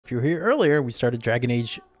if you were here earlier, we started Dragon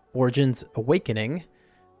Age Origins Awakening.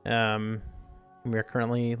 We are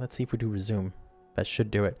currently, let's see if we do resume. That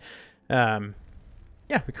should do it. Yeah,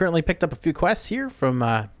 we currently picked up a few quests here from,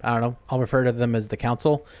 I don't know, I'll refer to them as the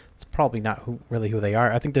council. It's probably not really who they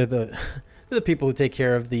are. I think they're the they're the people who take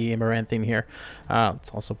care of the Amaranthine here. Let's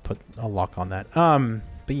also put a lock on that.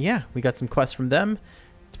 But yeah, we got some quests from them.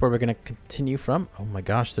 That's where we're going to continue from. Oh my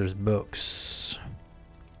gosh, there's books.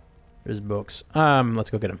 There's books. Let's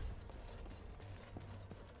go get them.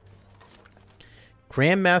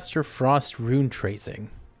 Grandmaster Frost Rune Tracing.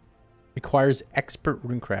 Requires expert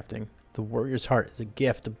rune crafting. The Warrior's Heart is a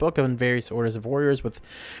gift. A book on various orders of warriors with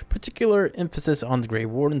particular emphasis on the Grey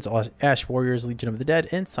Wardens, Ash Warriors, Legion of the Dead,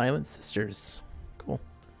 and Silent Sisters. Cool.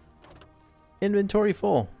 Inventory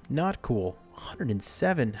full. Not cool.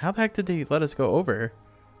 107. How the heck did they let us go over?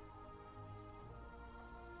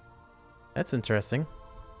 That's interesting.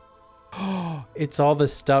 Oh, it's all the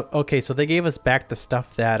stuff. Okay, so they gave us back the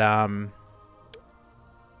stuff that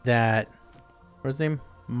what's his name?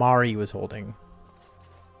 Mari was holding.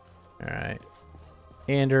 All right.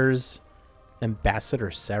 Anders,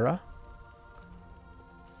 Ambassador Sarah.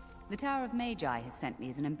 The Tower of Magi has sent me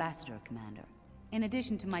as an ambassador, Commander. In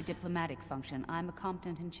addition to my diplomatic function, I'm a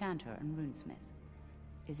competent enchanter and runesmith.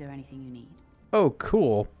 Is there anything you need? Oh,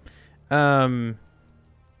 cool. Do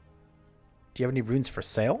you have any runes for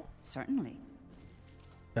sale? Certainly.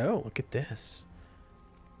 Oh, look at this.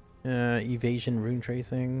 Evasion, rune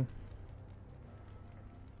tracing.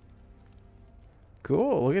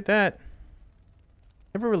 Cool, look at that.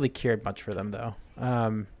 Never really cared much for them, though.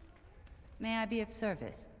 May I be of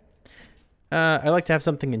service? I like to have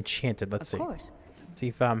something enchanted. Let's see. Of course. Let's see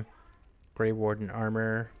if Grey Warden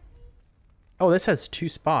armor. Oh, this has 2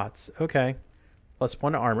 spots. Okay. Plus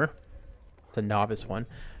 1 armor. It's a novice one.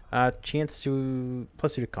 Chance to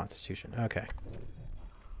plus 2 to Constitution. Okay.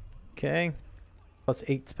 Okay. Plus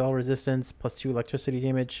 8 spell resistance. Plus 2 electricity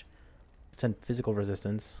damage. 10 physical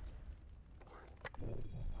resistance.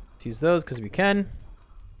 Let's use those because we can.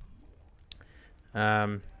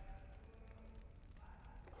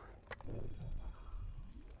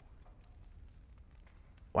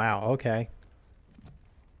 Wow, okay.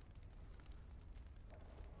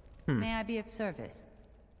 May I be of service?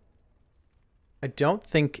 I don't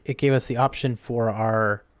think it gave us the option for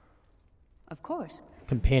our Of course.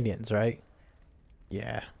 companions, right?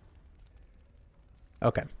 Yeah.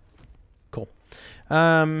 Okay. Cool.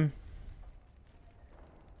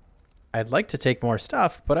 I'd like to take more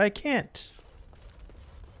stuff, but I can't.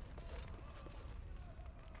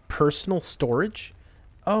 Personal storage?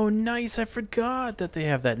 Oh, nice. I forgot that they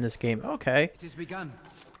have that in this game. Okay. It has begun.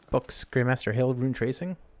 Books, Grandmaster Hill, Rune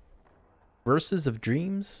Tracing. Verses of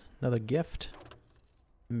Dreams. Another gift.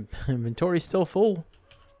 Inventory still full.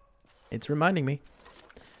 It's reminding me.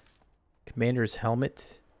 Commander's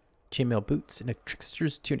Helmet. Chainmail Boots, and a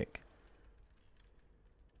Trickster's Tunic.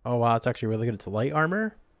 Oh, wow. It's actually really good. It's light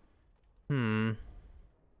armor. I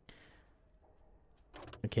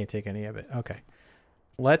can't take any of it. Okay.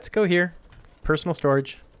 Let's go here. Personal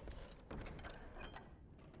storage.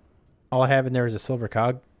 All I have in there is a silver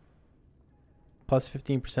cog. Plus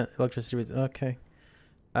 15% electricity. Okay.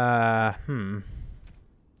 I'd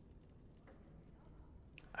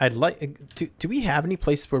like... Do we have any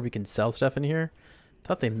places where we can sell stuff in here? I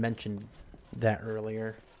thought they mentioned that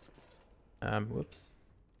earlier. Whoops.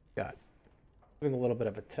 Got doing a little bit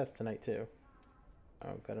of a test tonight too.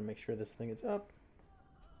 Oh, gotta make sure this thing is up.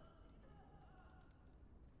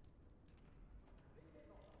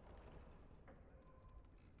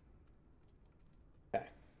 Okay.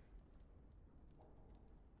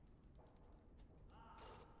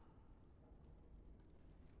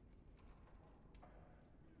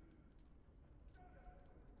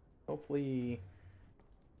 Hopefully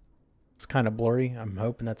it's kind of blurry. I'm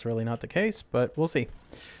hoping that's really not the case, but we'll see.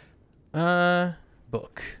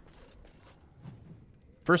 Book.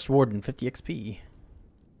 First Warden, 50 XP.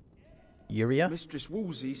 Uria. Mistress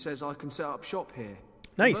Woolsey says I can set up shop here.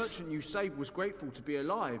 Nice. The merchant you saved was grateful to be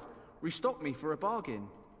alive. Restocked me for a bargain.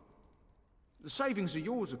 The savings are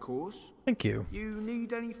yours, of course. Thank you. You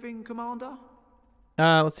need anything, Commander?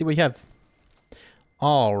 Let's see what you have.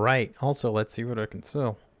 All right. Also, let's see what I can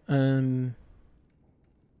sell. Go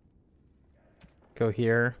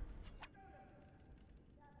here.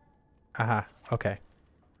 Aha. Okay.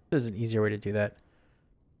 This is an easier way to do that.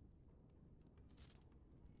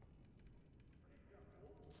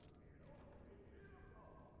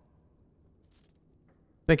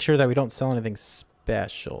 Make sure that we don't sell anything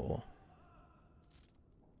special.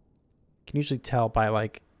 Can usually tell by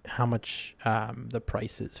like how much the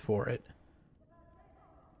price is for it.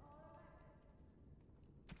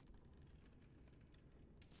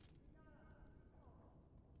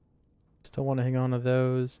 Still want to hang on to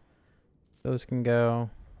those. Those can go.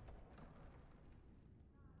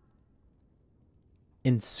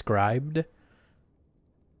 Inscribed.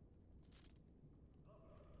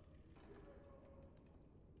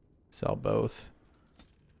 Sell both.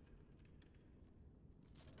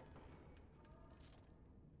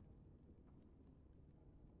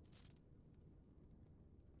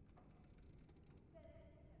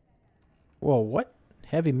 Whoa, what?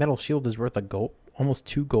 Heavy metal shield is worth a gold, almost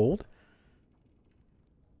 2 gold?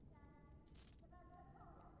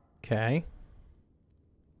 Okay.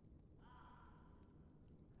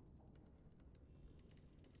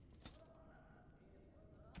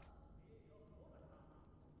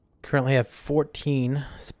 Currently have 14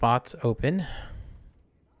 spots open.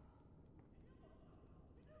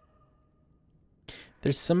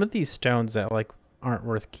 There's some of these stones that like aren't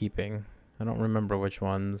worth keeping. I don't remember which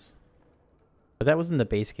ones. But that was in the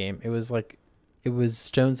base game. It was like, it was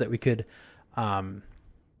stones that we could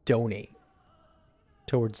donate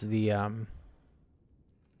towards the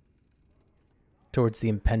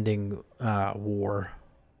impending war.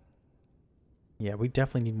 Yeah, we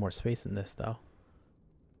definitely need more space in this though.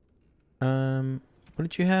 What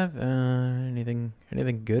did you have? Anything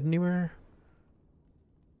good anywhere?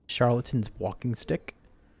 Charlatan's walking stick.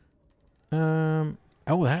 Oh,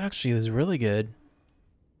 that actually is really good.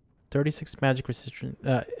 36 magic resistance.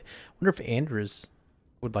 Wonder if Andrews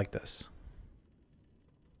would like this.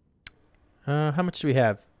 How much do we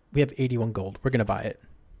have? We have 81 gold. We're gonna buy it.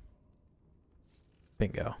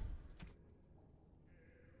 Bingo.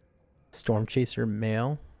 Storm Chaser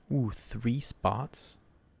mail. Ooh, 3 spots.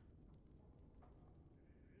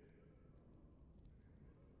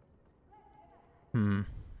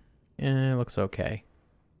 It looks okay.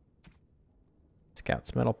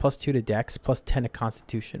 Scout's medal, +2 to dex, +10 to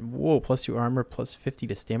constitution. Whoa, +2 armor, +50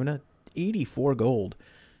 to stamina. 84 gold.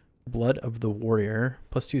 Blood of the warrior,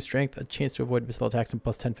 +2 strength, a chance to avoid missile attacks, and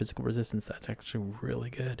 +10 physical resistance. That's actually really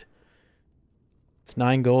good. It's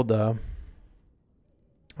 9 gold though.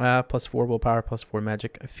 +4 willpower, +4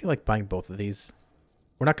 magic. I feel like buying both of these.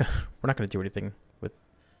 We're not gonna do anything with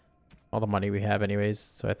all the money we have anyways,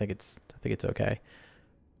 so I think it's okay.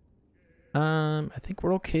 I think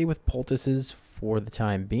we're okay with poultices for the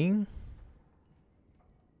time being.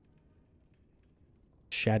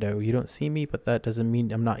 Shadow, you don't see me, but that doesn't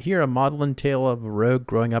mean I'm not here. A maudlin tale of a rogue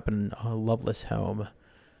growing up in a loveless home.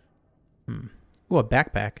 Ooh, a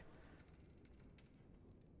backpack.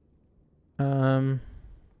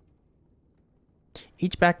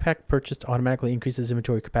 Each backpack purchased automatically increases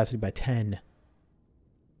inventory capacity by 10.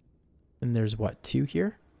 And there's what, 2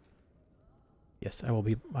 here? Yes, I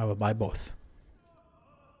will buy both.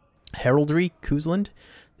 Heraldry, Kuzland.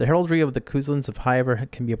 The heraldry of the Kuzlands of Highever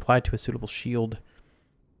can be applied to a suitable shield.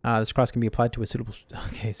 This cross can be applied to a suitable...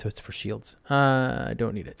 Okay, so it's for shields. I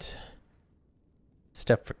don't need it.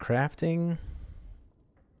 Step for crafting.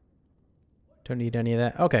 Don't need any of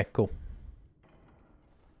that. Okay, cool.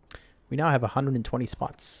 We now have 120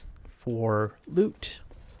 spots for loot.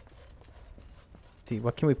 Let's see,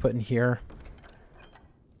 what can we put in here?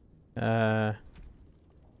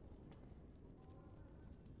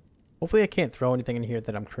 Hopefully I can't throw anything in here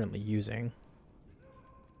that I'm currently using.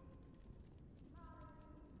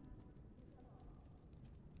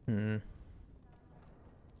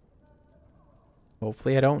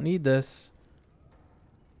 Hopefully I don't need this.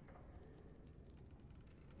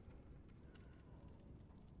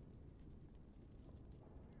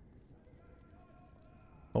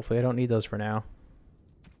 Hopefully I don't need those for now.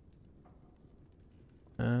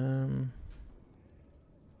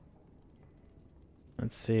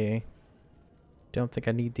 Let's see. Don't think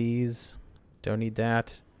I need these. Don't need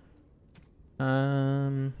that.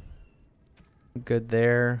 Good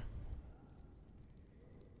there.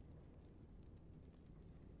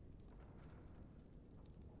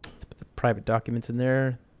 Let's put the private documents in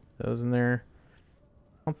there. Those in there.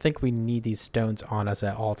 I don't think we need these stones on us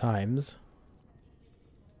at all times.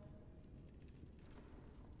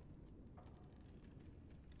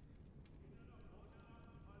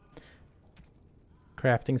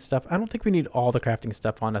 Crafting stuff. I don't think we need all the crafting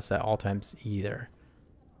stuff on us at all times either.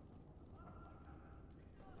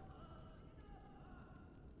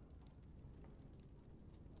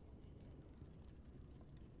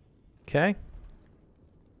 Okay.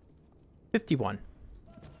 51.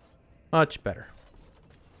 Much better.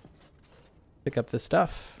 Pick up this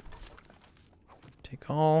stuff. Take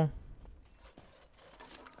all.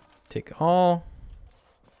 Take all.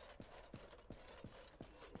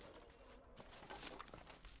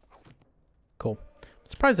 Cool. I'm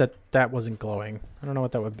surprised that that wasn't glowing. I don't know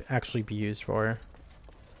what that would actually be used for.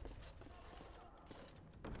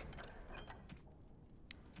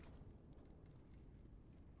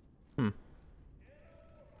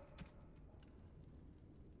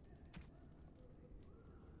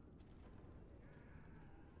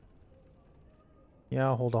 Yeah,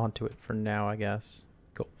 I'll hold on to it for now, I guess.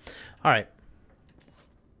 Cool. All right.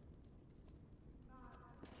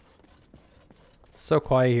 It's so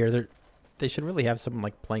quiet here. They should really have someone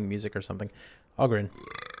like playing music or something. Ogren.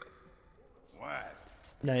 What?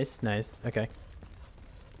 Nice, nice. Okay.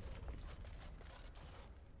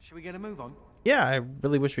 Should we get a move on? Yeah, I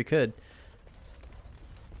really wish we could.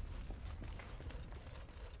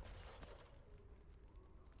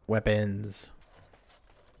 Weapons.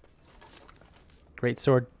 Great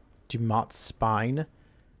sword, Dumont's spine.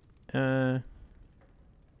 It's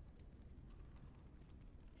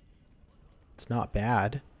not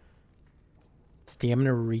bad.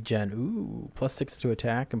 Stamina regen. Ooh, +6 to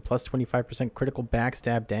attack and +25% critical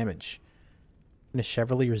backstab damage. And a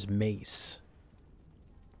Chevalier's mace.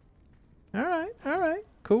 Alright, alright.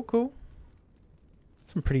 Cool, cool.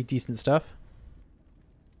 Some pretty decent stuff.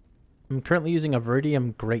 I'm currently using a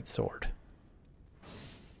Viridium Greatsword.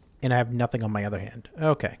 And I have nothing on my other hand.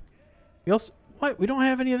 Okay. We also... What? We don't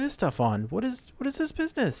have any of this stuff on. What is this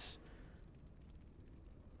business?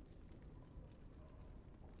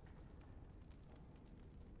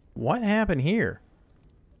 What happened here?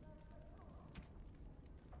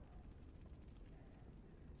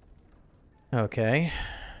 Okay.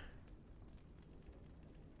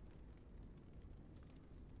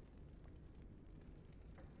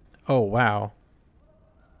 Oh, wow.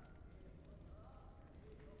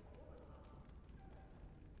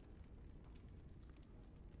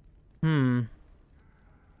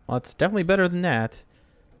 Well, it's definitely better than that.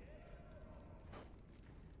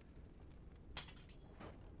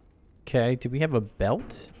 Okay, do we have a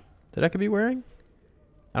belt that I could be wearing?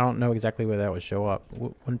 I don't know exactly where that would show up.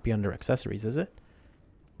 Wouldn't be under accessories, is it?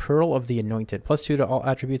 Pearl of the Anointed. +2 to all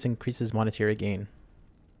attributes, increases monetary gain.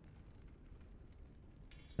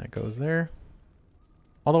 That goes there.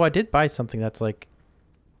 Although I did buy something that's like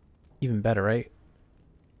even better, right?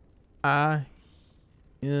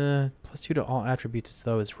 Yeah, +2 to all attributes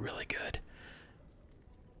though is really good.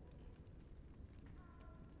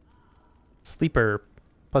 Sleeper,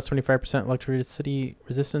 +25% electricity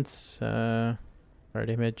resistance, fire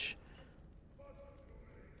damage.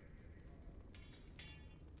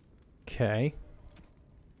 Okay.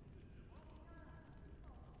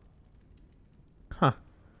 Huh.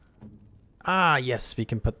 Ah, yes, we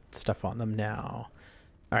can put stuff on them now.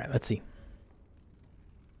 All right, let's see.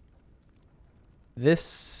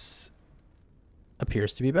 This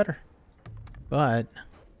appears to be better, but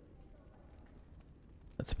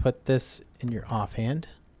let's put this in your offhand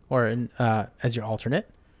or in as your alternate.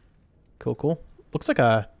 Cool, cool. Looks like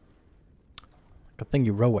a thing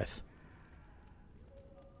you row with.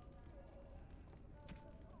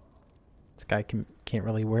 This guy can't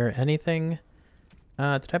really wear anything.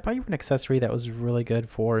 Did I buy you an accessory that was really good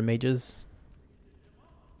for mages?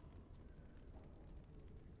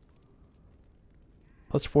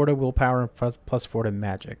 +4 to willpower and +4 to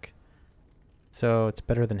magic. So it's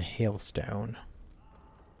better than hailstone.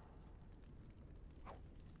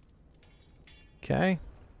 Okay.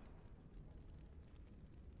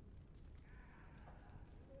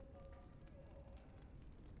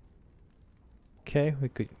 Okay,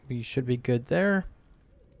 we should be good there.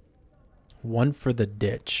 One for the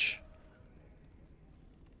ditch.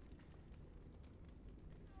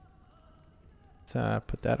 Let's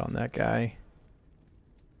put that on that guy.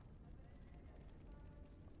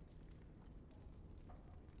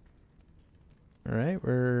 All right,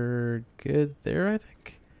 we're good there, I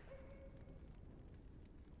think.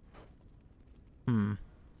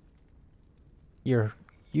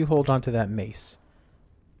 You hold on to that mace.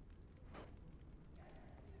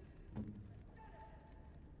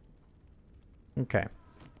 Okay.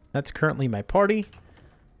 That's currently my party.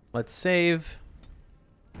 Let's save.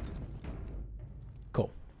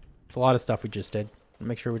 Cool. It's a lot of stuff we just did.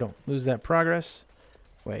 Make sure we don't lose that progress.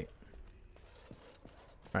 Wait.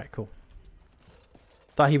 All right, cool.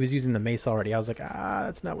 Thought he was using the mace already. I was like,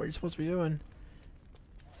 that's not what you're supposed to be doing.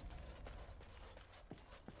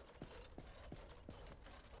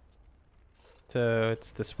 So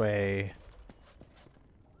it's this way.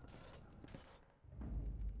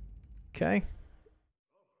 Okay.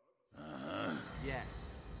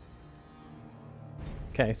 Yes.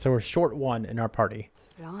 Okay, so we're short one in our party.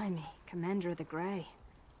 Blimey, Commander of the Grey.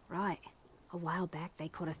 Right. A while back they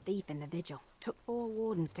caught a thief in the vigil. Took 4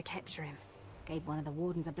 wardens to capture him. Gave one of the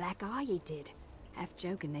wardens a black eye, he did. Half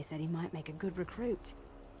joking, they said he might make a good recruit.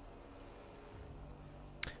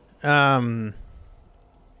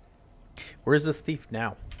 Where's this thief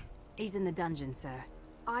now? He's in the dungeon, sir.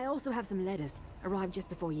 I also have some letters. Arrived just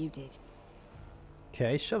before you did.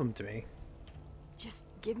 Okay, show them to me. Just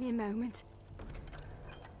give me a moment.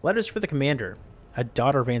 Letters for the commander. a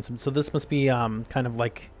daughter ransom. So this must be kind of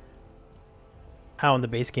like how in the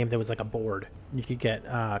base game there was like a board. You could get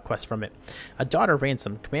quests from it. A daughter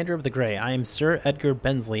ransom. Commander of the Grey. I am Sir Edgar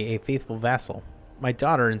Bensley, a faithful vassal. My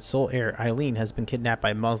daughter and sole heir, Eileen, has been kidnapped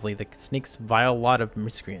by Mosley, the snake's vile lot of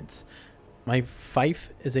miscreants. My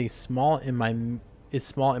fief is small and my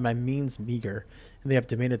means meager, and they have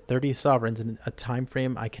demanded 30 sovereigns in a time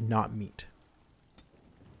frame I cannot meet.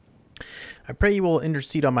 I pray you will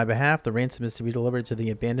intercede on my behalf. The ransom is to be delivered to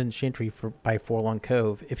the abandoned chantry by Forlong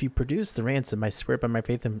Cove. If you produce the ransom, I swear by my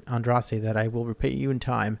faith in Andraste that I will repay you in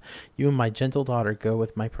time. You and my gentle daughter go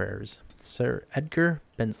with my prayers. Sir Edgar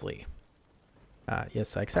Bensley.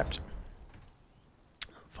 Yes, I accept.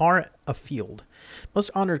 Far afield.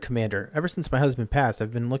 Most honored commander, ever since my husband passed,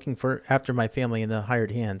 I've been looking after my family in the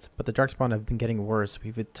hired hands, but the Darkspawn have been getting worse. We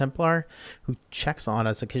have a Templar who checks on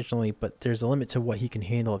us occasionally, but there's a limit to what he can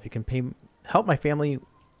handle. If you can help my family,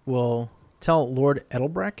 will tell Lord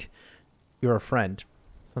Edelbreck you're a friend.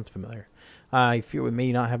 Sounds familiar. I fear we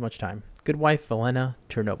may not have much time. Good wife, Valena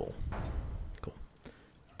Chernobyl. Cool.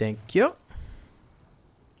 Thank you.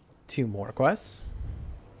 2 more quests.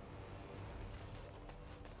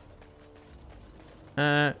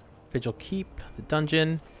 Vigil Keep, the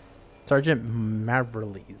dungeon, Sergeant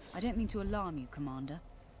Maverleys. I don't mean to alarm you, Commander,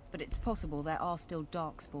 but it's possible there are still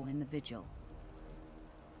Darkspawn in the Vigil.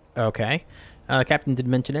 Okay. Captain did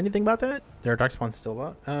mention anything about that? There are Darkspawn still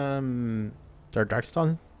about? There are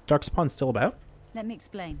Darkspawn still about? Let me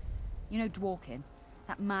explain. You know Dworkin?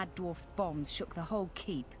 That mad dwarf's bombs shook the whole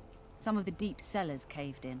keep. Some of the deep cellars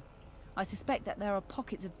caved in. I suspect that there are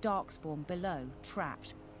pockets of Darkspawn below,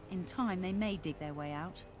 trapped. In time, they may dig their way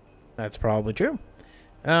out. That's probably true.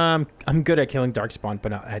 I'm good at killing Darkspawn,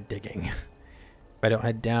 but not at digging. If I don't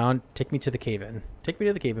head down, take me to the cave-in. Take me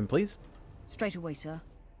to the cave-in, please. Straight away, sir.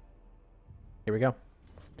 Here we go.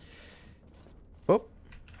 Oh.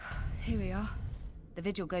 Here we are. The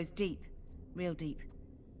Vigil goes deep. Real deep.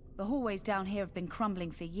 The hallways down here have been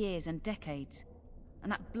crumbling for years and decades.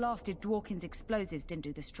 And that blasted Dworkin's explosives didn't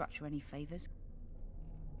do the structure any favors.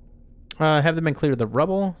 Have them been cleared of the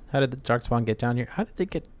rubble? How did the Darkspawn get down here? How did they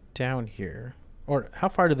get down here? Or how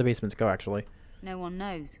far did the basements go, actually? No one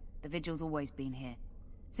knows. The Vigil's always been here.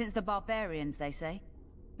 Since the barbarians, they say.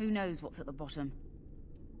 Who knows what's at the bottom?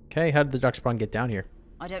 Okay, how did the Darkspawn get down here?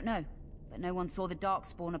 I don't know. But no one saw the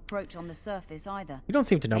Darkspawn approach on the surface either. You don't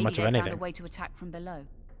seem to know Maybe much of they anything. found a way to attack from below.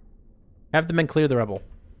 Have the men clear the rubble.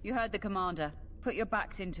 You heard the commander. Put your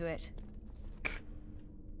backs into it.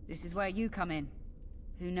 This is where you come in.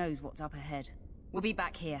 Who knows what's up ahead? We'll be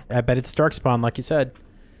back here. I bet it's Darkspawn, like you said.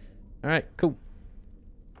 Alright, cool.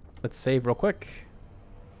 Let's save real quick.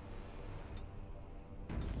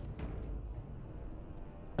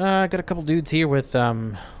 Got a couple dudes here with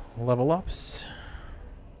level ups.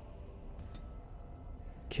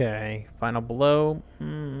 Okay, final blow.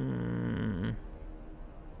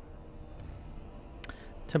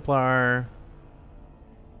 Templar.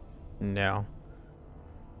 No.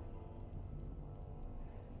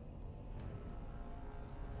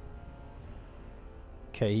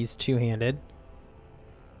 Okay, he's two-handed.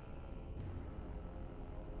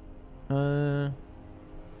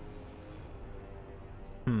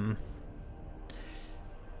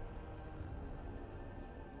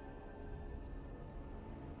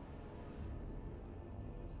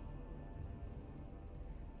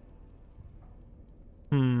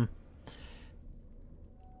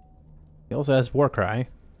 He also has Warcry.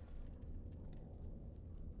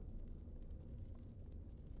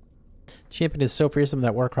 Champion is so fearsome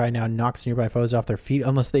that Warcry now knocks nearby foes off their feet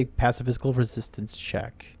unless they pass a physical resistance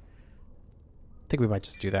check. I think we might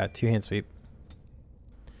just do that. 2-hand sweep.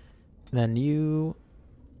 Then you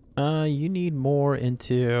need more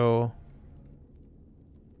into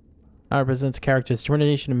represents characters'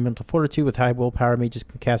 determination and mental fortitude. With high willpower, mages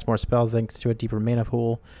can cast more spells thanks to a deeper mana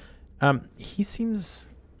pool. He seems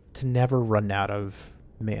to never run out of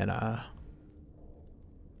mana.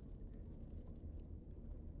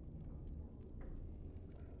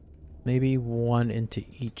 Maybe one into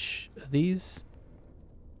each of these.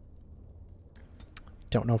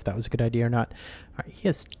 Don't know if that was a good idea or not. All right, he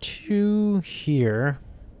has 2 here.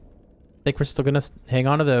 I think we're still going to hang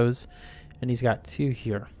on to those. And he's got 2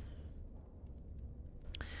 here.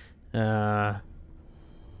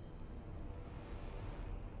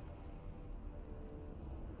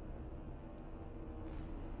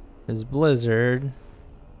 His Blizzard.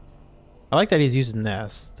 I like that he's using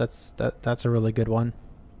this. That's a really good one.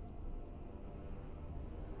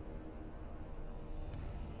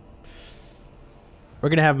 We're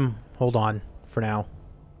gonna have him hold on for now.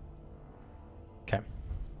 Okay.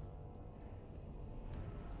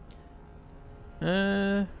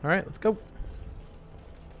 Alright, let's go.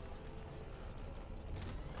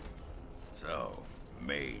 So,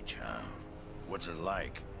 mage, huh? What's it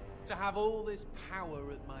like? To have all this power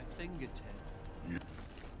at my fingertips.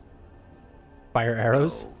 Fire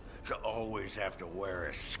arrows. Oh, to always have to wear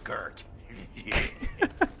a skirt.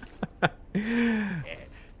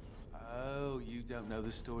 Oh, you don't know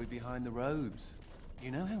the story behind the robes.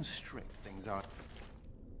 You know how strict things are.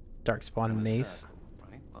 Darkspawn in a mace. circle,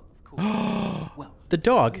 right? Well, of course. Well, The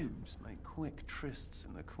dog. robes make quick trysts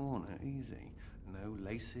in the corner easy. No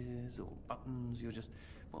laces or buttons. You're just,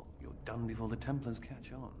 well, you're done before the Templars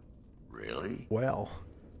catch on. Really? Well.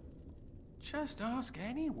 Just ask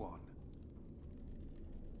anyone.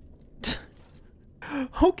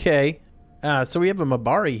 Okay. So we have a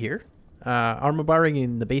Mabari here. Our Mabari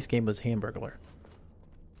in the base game was Hamburglar.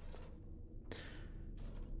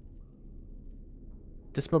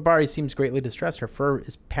 This Mabari seems greatly distressed. Her fur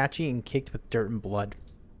is patchy and caked with dirt and blood.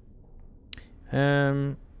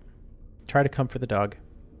 Try to comfort the dog.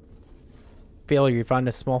 Failure. You find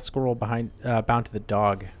a small squirrel behind, bound to the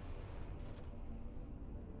dog.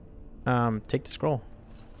 Take the scroll.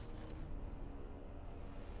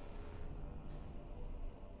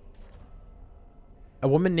 A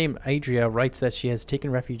woman named Adria writes that she has taken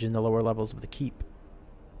refuge in the lower levels of the keep.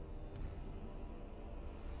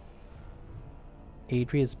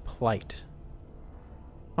 Adria's plight.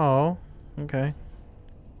 Oh, okay.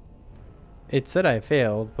 It said I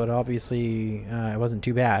failed, but obviously it wasn't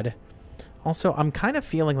too bad. Also, I'm kind of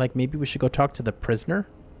feeling like maybe we should go talk to the prisoner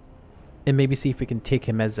and maybe see if we can take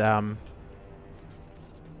him as a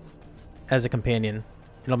companion.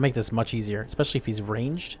 It'll make this much easier, especially if he's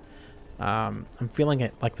ranged. I'm feeling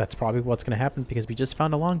it like that's probably what's going to happen because we just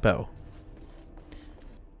found a longbow.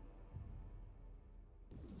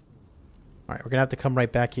 Alright, we're going to have to come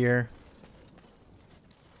right back here.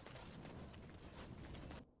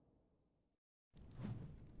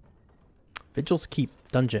 Vigil's Keep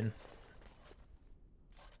Dungeon.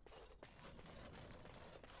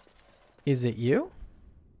 Is it you?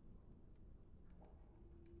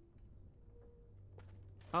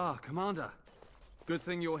 Ah, Commander. Good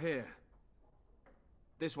thing you're here.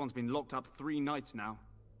 This one's been locked up 3 nights now.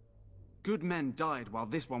 Good men died while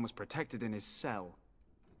this one was protected in his cell.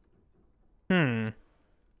 Who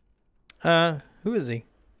is he?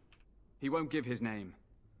 He won't give his name.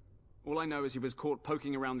 All I know is he was caught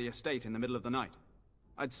poking around the estate in the middle of the night.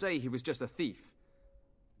 I'd say he was just a thief.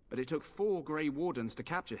 But it took 4 Grey Wardens to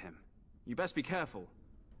capture him. You best be careful.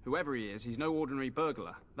 Whoever he is, he's no ordinary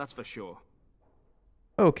burglar, that's for sure.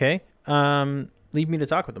 Okay. Leave me to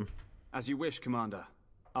talk with him. As you wish, Commander.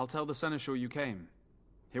 I'll tell the Seneschal you came.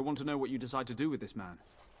 He'll want to know what you decide to do with this man.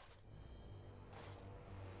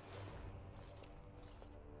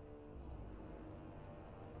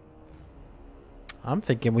 I'm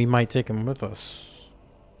thinking we might take him with us.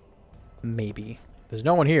 Maybe. There's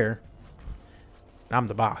no one here. I'm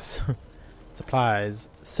the boss. Supplies.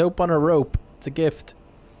 Soap on a rope. It's a gift.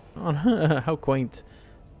 Oh, how quaint.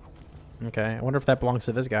 Okay, I wonder if that belongs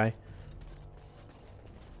to this guy.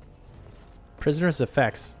 Prisoner's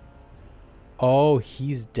effects. Oh,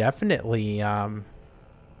 he's definitely,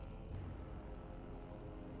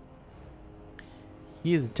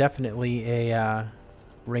 he is definitely a,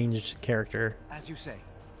 ranged character. As you say.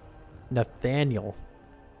 Nathaniel.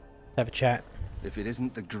 Have a chat. If it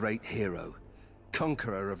isn't the great hero,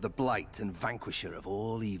 conqueror of the blight and vanquisher of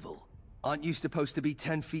all evil. Aren't you supposed to be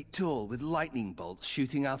 10 feet tall with lightning bolts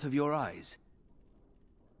shooting out of your eyes?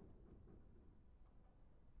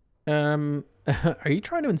 Are you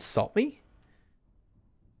trying to insult me?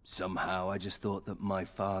 Somehow I just thought that my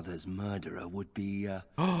father's murderer would be,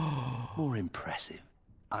 more impressive.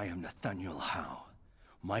 I am Nathaniel Howe.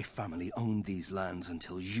 My family owned these lands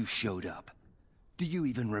until you showed up. Do you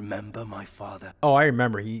even remember my father? Oh, I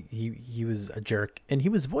remember. He was a jerk, and he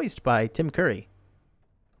was voiced by Tim Curry.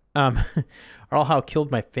 Earl Howe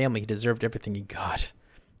killed my family. He deserved everything he got.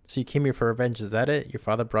 So you came here for revenge, is that it? Your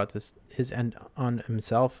father brought his end on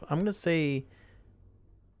himself? I'm gonna say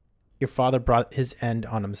your father brought his end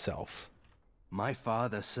on himself. My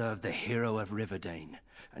father served the hero of Riverdane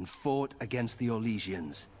and fought against the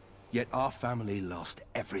Orlesians. Yet our family lost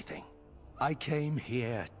everything. I came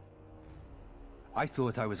here. I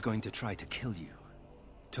thought I was going to try to kill you,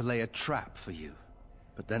 to lay a trap for you.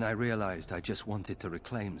 But then I realized I just wanted to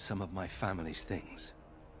reclaim some of my family's things.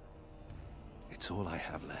 It's all I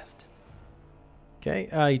have left. Okay,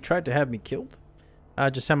 you tried to have me killed.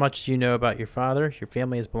 Just how much do you know about your father? Your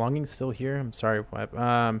family is belongings still here? I'm sorry,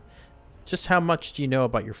 what? Just how much do you know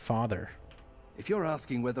about your father? If you're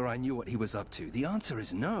asking whether I knew what he was up to, the answer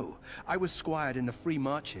is no. I was squired in the Free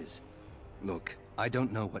Marches. Look, I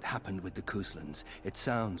don't know what happened with the Kuslans. It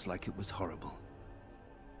sounds like it was horrible.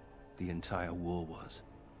 The entire war was.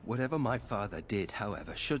 Whatever my father did,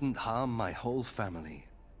 however, shouldn't harm my whole family.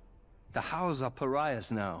 The Hows are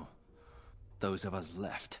pariahs now. Those of us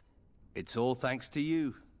left. It's all thanks to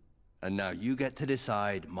you. And now you get to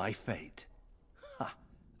decide my fate. Ha!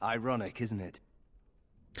 Ironic, isn't it?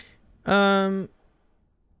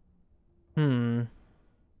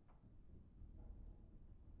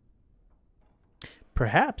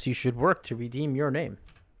 Perhaps you should work to redeem your name.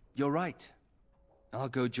 You're right. I'll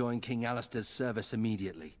go join King Alistair's service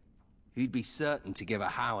immediately. He'd be certain to give a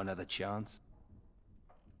Howe another chance.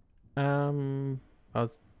 I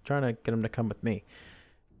was trying to get him to come with me.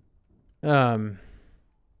 What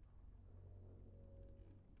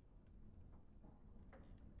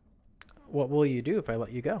will you do if I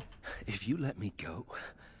let you go? If you let me go...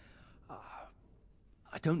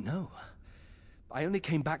 I don't know. I only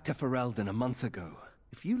came back to Ferelden a month ago.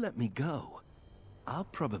 If you let me go, I'll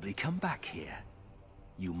probably come back here.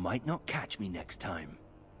 You might not catch me next time.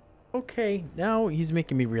 Okay, now he's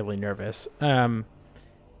making me really nervous. You're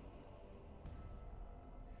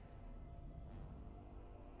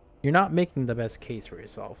not making the best case for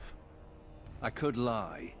yourself. I could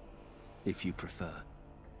lie, if you prefer.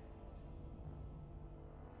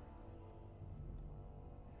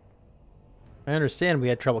 I understand we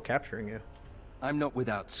had trouble capturing you. I'm not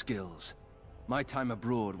without skills. My time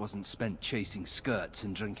abroad wasn't spent chasing skirts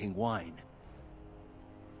and drinking wine.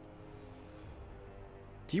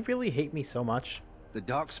 Do you really hate me so much? The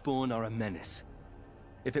Darkspawn are a menace.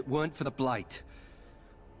 If it weren't for the Blight,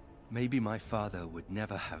 maybe my father would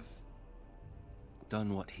never have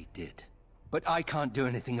done what he did. But I can't do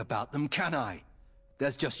anything about them, can I?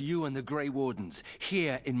 There's just you and the Grey Wardens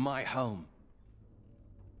here in my home.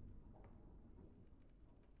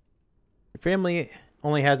 Your family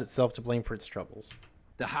only has itself to blame for its troubles.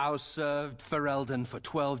 The house served Ferelden for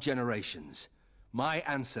 12 generations. My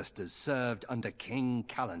ancestors served under King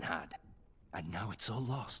Calenhad. And now it's all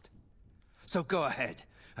lost. So go ahead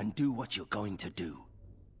and do what you're going to do.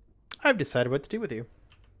 I've decided what to do with you.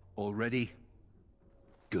 Already?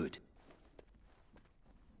 Good.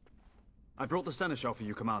 I brought the seneschal for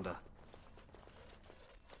you, Commander.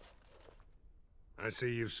 I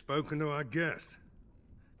see you've spoken to our guest.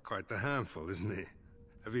 Quite the handful, isn't he?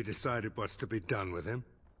 Have you decided what's to be done with him?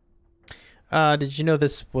 Did you know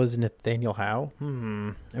this was Nathaniel Howe?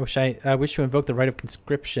 I wish to invoke the right of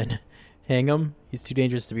conscription. Hang him. He's too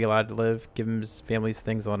dangerous to be allowed to live. Give him his family's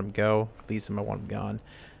things and let him go. Release him, I want him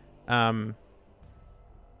gone.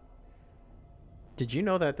 Did you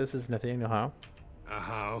know that this is Nathaniel Howe? A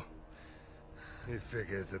Howe? He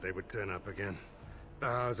figures that they would turn up again. The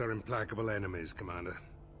Hows are implacable enemies, Commander.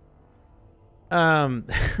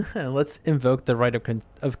 Let's invoke the right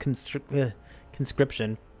of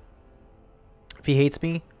conscription. If he hates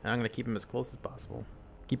me, I'm gonna keep him as close as possible.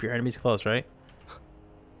 Keep your enemies close, right?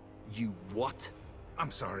 You what? I'm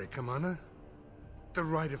sorry, Commander. The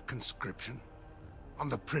right of conscription? On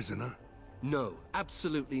the prisoner? No,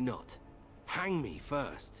 absolutely not. Hang me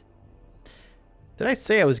first. Did I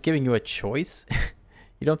say I was giving you a choice?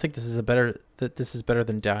 You don't think this is better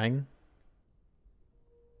than dying?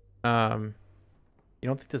 You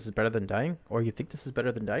don't think this is better than dying? Or you think this is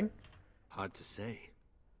better than dying? Hard to say.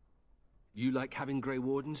 You like having Grey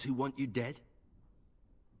Wardens who want you dead?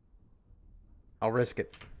 I'll risk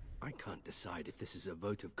it. I can't decide if this is a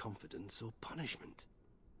vote of confidence or punishment.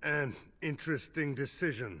 An interesting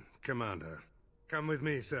decision, Commander. Come with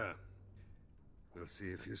me, sir. We'll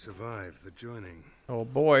see if you survive the joining. Oh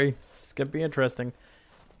boy, this is gonna be interesting.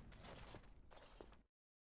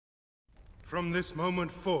 From this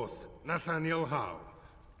moment forth, Nathaniel Howe,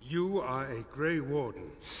 you are a Grey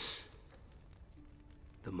Warden.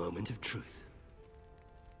 The moment of truth.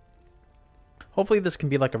 Hopefully this can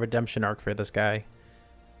be like a redemption arc for this guy.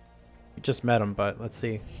 We just met him, but let's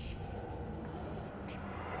see.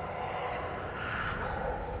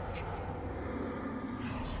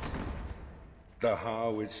 The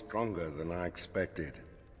Howe is stronger than I expected.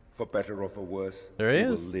 For better or for worse, There he he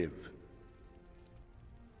will is. live.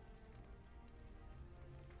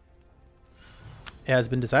 It has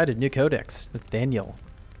been decided. New codex. Nathaniel.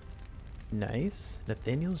 Nice.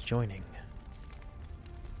 Nathaniel's joining.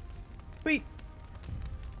 Sweet.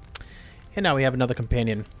 And now we have another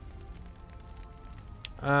companion.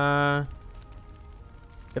 We have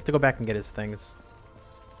to go back and get his things.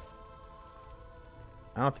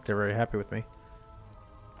 I don't think they're very happy with me.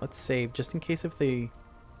 Let's save just in case if they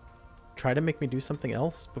try to make me do something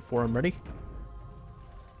else before I'm ready.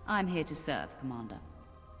 I'm here to serve, Commander.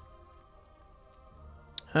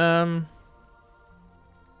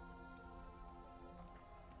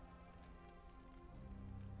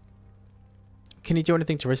 Can you do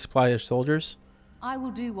anything to resupply your soldiers? I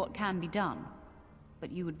will do what can be done,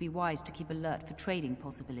 but you would be wise to keep alert for trading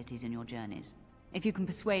possibilities in your journeys. If you can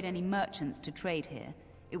persuade any merchants to trade here,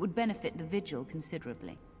 it would benefit the Vigil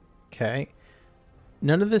considerably. Okay.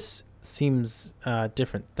 None of this seems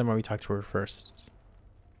different than when we talked to her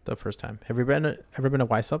the first time. Have you ever been a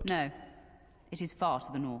Weisshaupt? No. It is far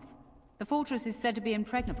to the north. The fortress is said to be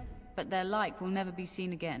impregnable, but their like will never be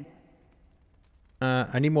seen again.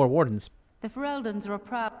 I need more wardens. The Fereldans are a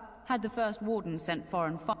proud... Had the first warden sent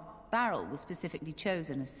foreign Barrel was specifically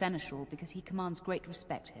chosen as seneschal because he commands great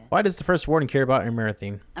respect here. Why does the first warden care about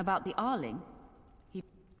Amarathine? About the Arling?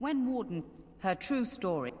 When warden... Her true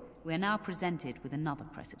story, we are now presented with another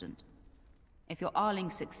precedent. If your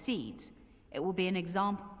Arling succeeds, it will be an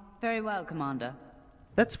example... Very well, Commander.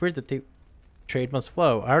 That's weird that the trade must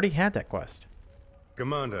flow. I already had that quest.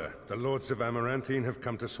 Commander, the Lords of Amaranthine have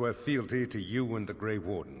come to swear fealty to you and the Grey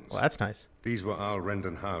Wardens. Well, that's nice. These were Al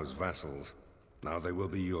Rendenhau's vassals. Now they will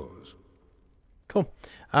be yours. Cool.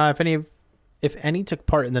 If any took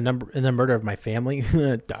part in the murder of my family, ...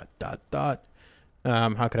 How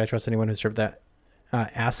could I trust anyone who served that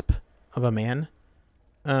asp of a man?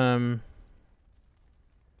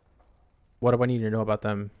 What do I need to know about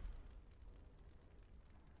them?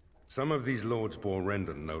 Some of these lords bore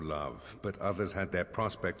Rendon no love, but others had their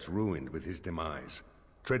prospects ruined with his demise.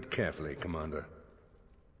 Tread carefully, Commander.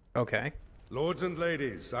 Okay. Lords and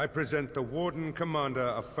ladies, I present the Warden Commander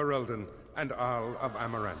of Ferelden and Arl of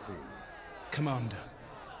Amaranthine. Commander.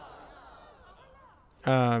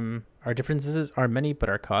 Our differences are many, but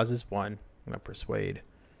our cause is one. I'm gonna persuade.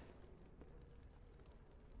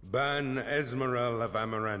 Ban Esmeralda of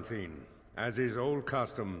Amaranthine. As is old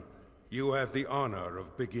custom, you have the honor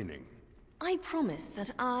of beginning. I promise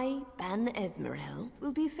that I, Ban Esmerel,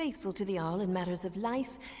 will be faithful to the Arl in matters of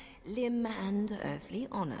life, limb, and earthly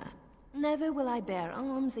honor. Never will I bear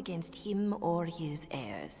arms against him or his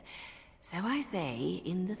heirs. So I say,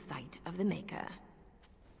 in the sight of the Maker.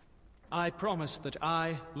 I promise that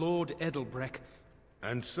I, Lord Edelbreck...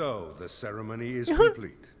 And so, the ceremony is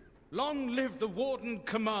complete. Long live the Warden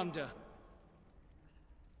Commander!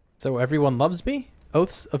 So everyone loves me?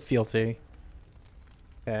 Oaths of fealty.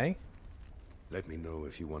 Okay. Let me know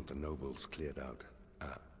if you want the nobles cleared out.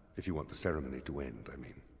 If you want the ceremony to end, I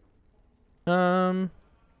mean.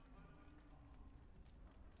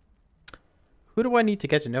 Who do I need to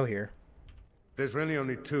get to know here? There's really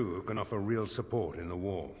only two who can offer real support in the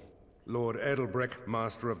war. Lord Edelbreck,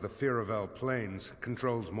 master of the Firavel Plains,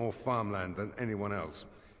 controls more farmland than anyone else.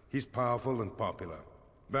 He's powerful and popular.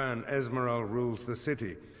 Ban Esmeralda rules the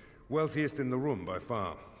city. Wealthiest in the room by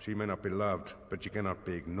far. She may not be loved, but she cannot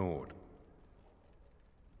be ignored.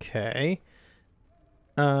 Okay.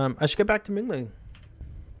 I should get back to mingling.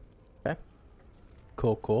 Okay.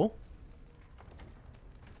 Cool.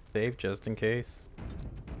 Save just in case.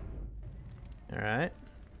 Alright.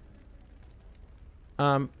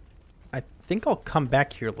 I think I'll come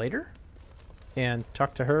back here later and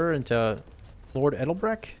talk to her and to Lord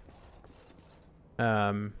Edelbreck.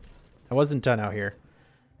 I wasn't done out here.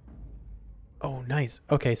 Oh, nice.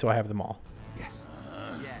 Okay, so I have them all. Yes.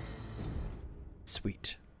 Yes.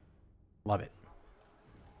 Sweet. Love it.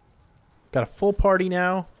 Got a full party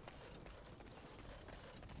now.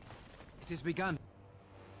 It has begun.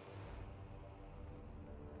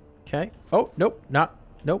 Okay. Oh, nope.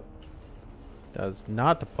 Nope. That was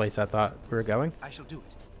not the place I thought we were going. I shall do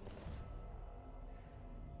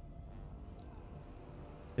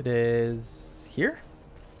it. It is here.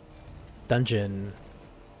 Dungeon.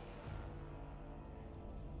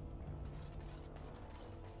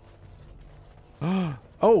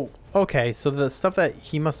 Oh, okay. So the stuff that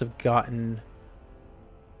he must have gotten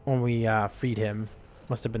when we freed him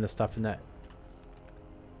must have been the stuff in that.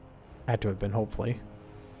 Had to have been, hopefully.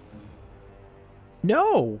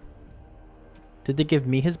 No! Did they give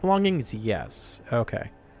me his belongings? Yes. Okay.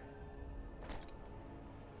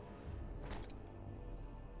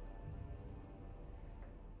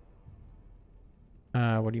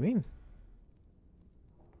 What do you mean?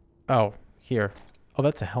 Oh, here. Oh,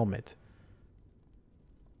 that's a helmet.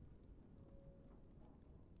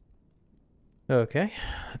 Okay,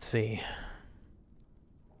 let's see.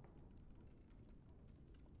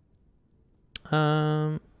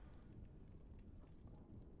 Yeah,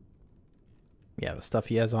 the stuff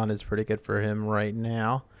he has on is pretty good for him right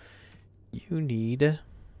now. You need...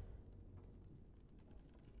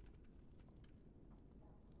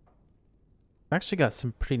 Actually got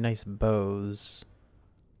some pretty nice bows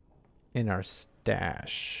in our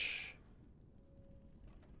stash.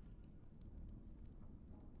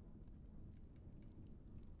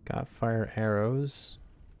 Got fire arrows.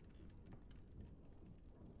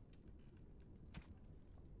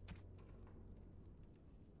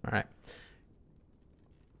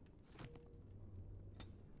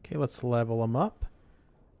 Okay, let's level him up.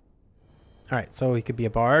 Alright, so he could be a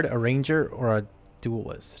bard, a ranger, or a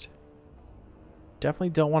duelist. Definitely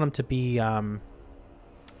don't want him to be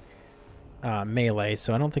melee,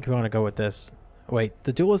 so I don't think we want to go with this. Wait,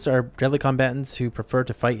 the duelists are deadly combatants who prefer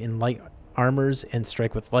to fight in light armors and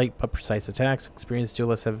strike with light but precise attacks. Experienced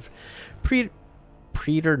duelists have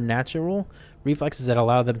preternatural reflexes that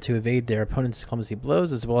allow them to evade their opponent's clumsy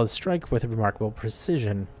blows as well as strike with remarkable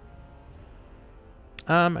precision.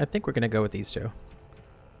 I think we're going to go with these two.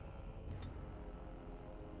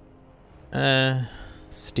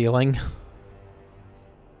 Stealing.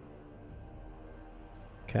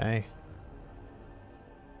 Okay.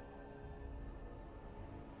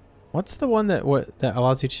 What's the one that that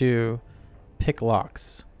allows you to pick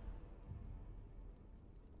locks?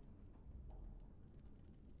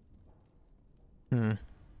 Hmm.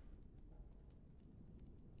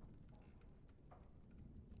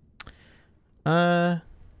 Let's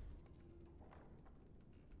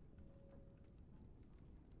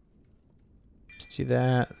do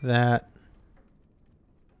that. Let's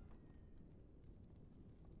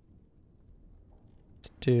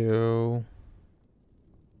do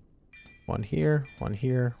one here,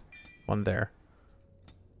 one there.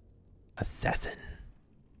 Assassin.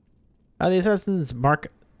 The assassin's marks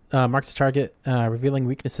the target, revealing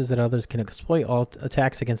weaknesses that others can exploit. All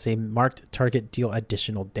attacks against a marked target deal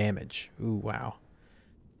additional damage. Ooh, wow.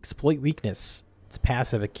 Exploit weakness. It's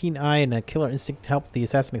passive. A keen eye and a killer instinct help the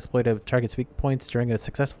assassin exploit a target's weak points. During a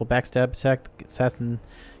successful backstab attack, the assassin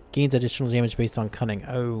gains additional damage based on cunning.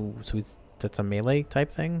 Oh, so that's a melee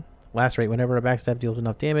type thing? Lacerate whenever a backstab deals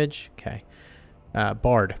enough damage. Okay.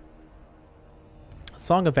 Bard.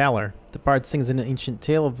 Song of Valor. The bard sings an ancient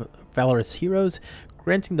tale of valorous heroes,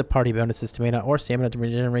 granting the party bonuses to mana or stamina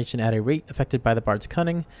regeneration at a rate affected by the bard's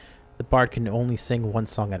cunning. The bard can only sing one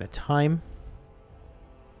song at a time.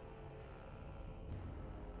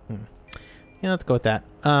 Yeah, let's go with that.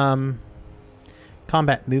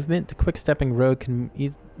 Combat movement. The quick-stepping rogue can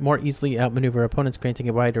more easily outmaneuver opponents, granting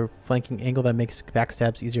a wider flanking angle that makes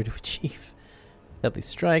backstabs easier to achieve. Deadly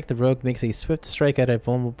Strike. The rogue makes a swift strike at a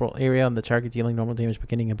vulnerable area on the target, dealing normal damage, but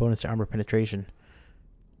getting a bonus to armor penetration.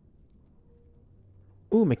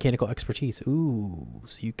 Ooh, mechanical expertise. Ooh,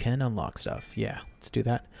 so you can unlock stuff. Yeah, let's do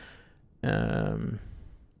that.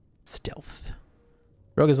 Stealth.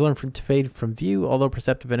 Rogue has learned to fade from view, although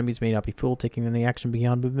perceptive enemies may not be fooled. Taking any action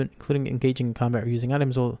beyond movement, including engaging in combat or using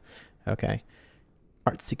items, will... Okay.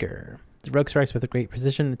 Heart Seeker. The rogue strikes with a great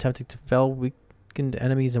precision, attempting to fell weakened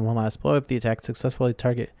enemies in one last blow. If the attack successfully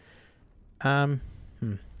target...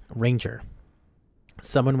 Ranger.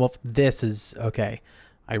 Summon Wolf. This is... Okay.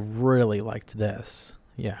 I really liked this.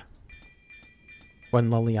 Yeah. When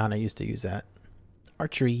Liliana used to use that.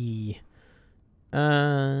 Archery.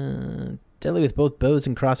 Deadly with both bows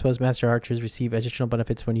and crossbows. Master archers receive additional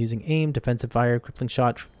benefits when using aim, defensive fire, crippling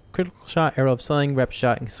shot, critical shot, arrow of slaying, rapid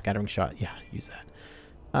shot, and scattering shot. Yeah, use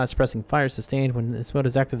that. Suppressing fire sustained. When this mode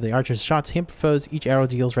is active, the archer's shots hamper foes. Each arrow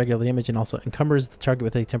deals regular damage and also encumbers the target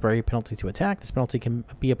with a temporary penalty to attack. This penalty can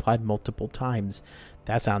be applied multiple times.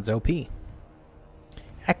 That sounds OP.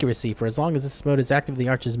 Accuracy. For as long as this mode is active, the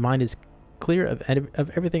archer's mind is clear of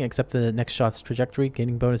everything except the next shot's trajectory,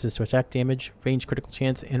 gaining bonuses to attack damage, range critical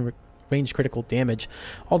chance, and range critical damage,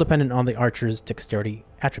 all dependent on the archer's dexterity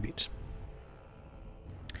attribute.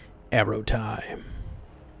 Arrow time.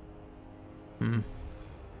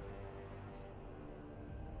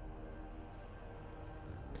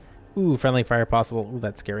 Ooh, friendly fire possible. Ooh,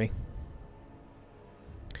 that's scary.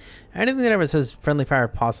 Anything that ever says friendly fire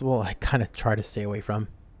possible, I kind of try to stay away from.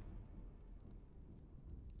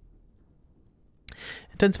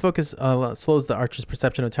 Intense focus slows the archer's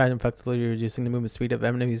perception of time, effectively reducing the movement speed of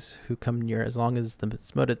enemies who come near as long as the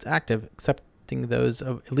mode is active, excepting those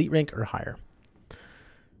of elite rank or higher.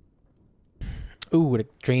 Ooh, it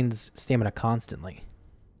drains stamina constantly.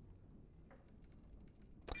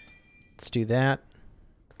 Let's do that.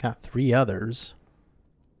 Got 3 others.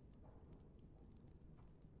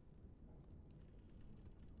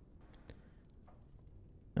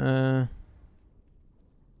 The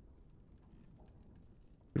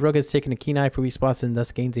rogue has taken a keen eye for weak spots and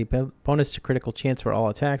thus gains a bonus to critical chance for all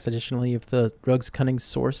attacks. Additionally, if the rogue's cunning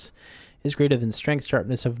source is greater than strength,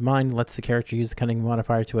 sharpness of mind lets the character use the cunning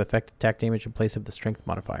modifier to affect attack damage in place of the strength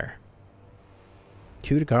modifier.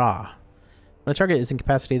 Coup de grace. When a target is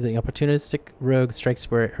incapacitated, the opportunistic rogue strikes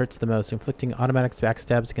where it hurts the most, inflicting automatic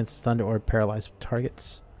backstabs against stunned or paralyzed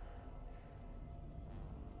targets.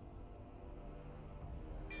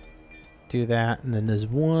 Do that, and then there's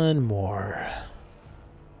one more.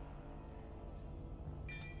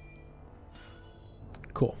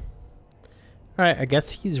 Cool. Alright, I guess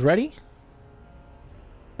he's ready.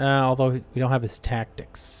 Although we don't have his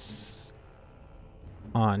tactics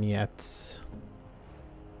on yet.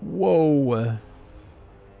 Whoa.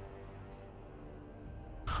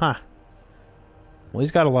 Huh. Well,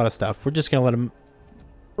 he's got a lot of stuff. We're just gonna let him...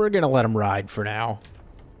 We're gonna let him ride for now.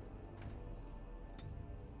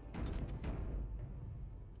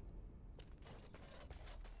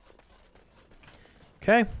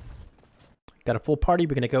 Okay. Got a full party.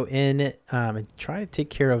 We're gonna go in and try to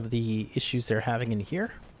take care of the issues they're having in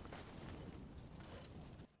here.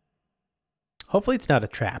 Hopefully it's not a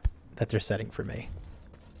trap that they're setting for me.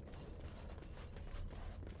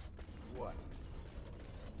 What?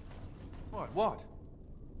 What?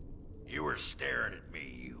 You were staring at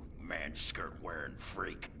me, you man-skirt-wearing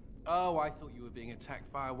freak. Oh, I thought you were being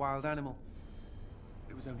attacked by a wild animal.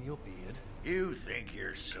 It was only your beard. You think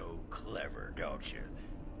you're so clever, don't you?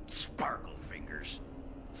 Sparkle fingers.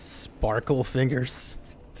 Sparkle fingers.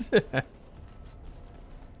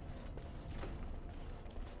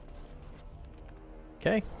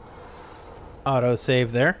 Okay. Auto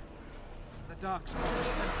save there.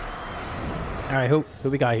 Alright, who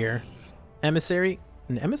we got here? Emissary?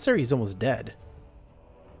 An emissary is almost dead.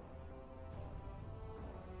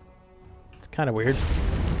 It's kind of weird.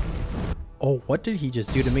 Oh, what did he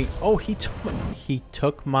just do to me? Oh, he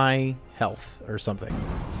took my health or something.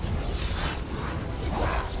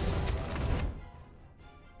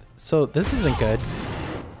 So this isn't good.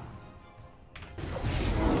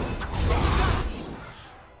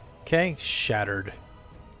 Okay, shattered.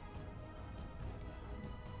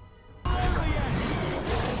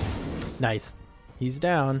 Nice. He's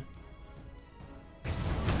down.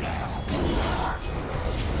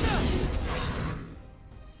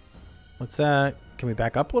 What's that? Can we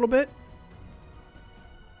back up a little bit?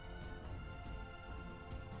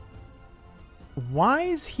 Why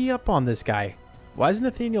is he up on this guy? Why is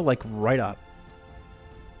Nathaniel like right up?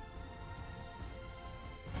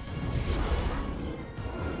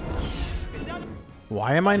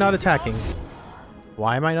 Why am I not attacking?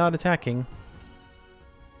 Why am I not attacking?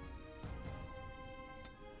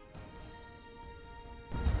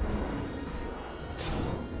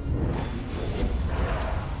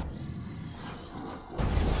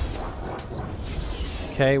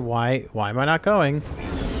 Okay, why am I not going?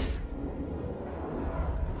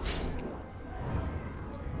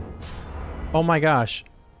 Oh my gosh.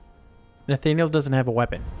 Nathaniel doesn't have a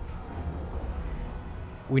weapon.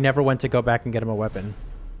 We never went to go back and get him a weapon.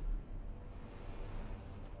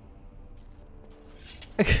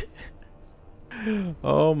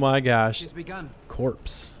 Oh my gosh.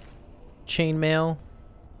 Corpse. Chainmail.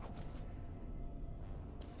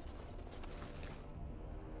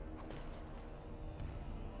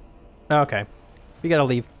 Okay. We gotta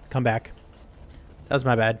leave. Come back. That was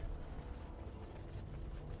my bad.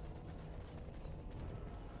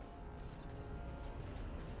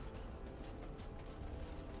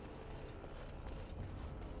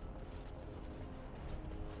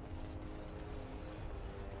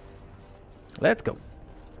 Let's go.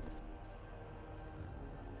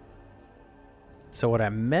 So what I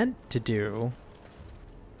meant to do...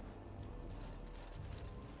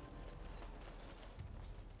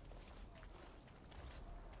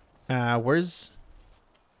 where's...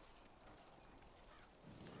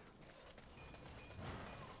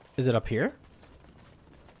 Is it up here?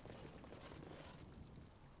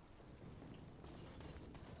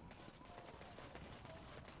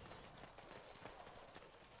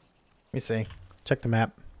 Let me see. Check the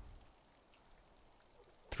map.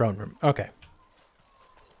 Throne room. Okay.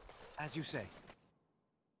 As you say.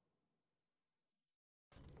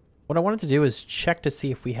 What I wanted to do is check to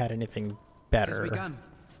see if we had anything better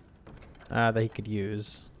that he could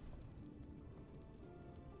use.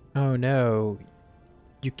 Oh no.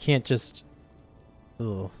 You can't just...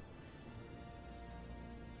 Ugh.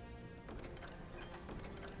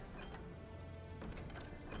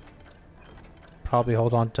 Probably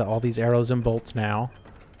hold on to all these arrows and bolts now.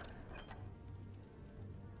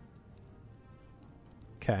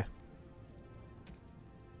 Okay.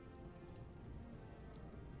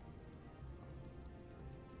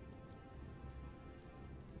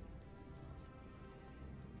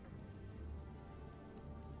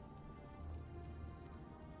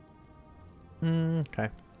 Okay.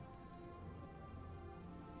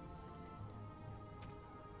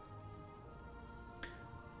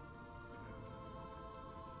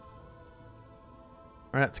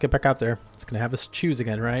 All right, let's get back out there. It's gonna have us choose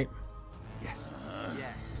again, right? Yes.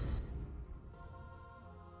 Yes.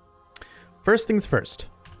 First things first.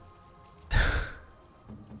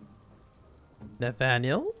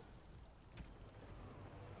 Nathaniel?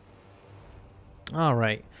 All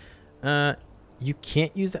right. You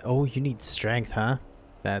can't use that. Oh, you need strength, huh?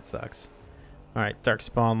 That sucks. All right,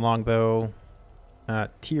 Darkspawn longbow,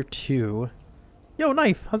 tier 2. Yo,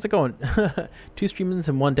 knife, how's it going? 2 streamings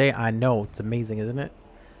in one day. I know, it's amazing, isn't it?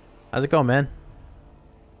 How's it going, man?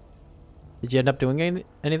 Did you end up doing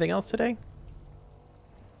anything else today?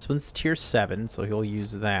 This one's tier 7, so he'll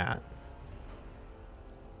use that.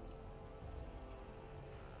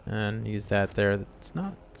 And use that there. It's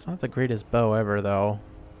not the greatest bow ever, though.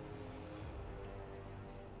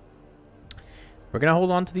 We're gonna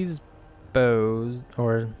hold on to these bows,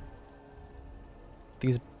 or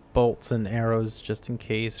these bolts and arrows, just in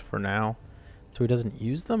case for now, so he doesn't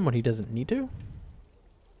use them when he doesn't need to.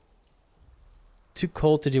 Too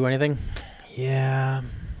cold to do anything? Yeah,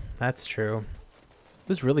 that's true. It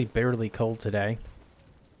was really barely cold today.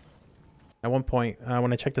 At one point,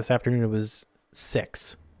 when I checked this afternoon, it was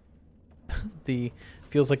 6. The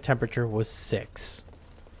feels like temperature was 6.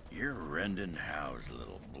 You're Rendon Howe's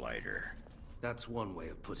little blighter. That's one way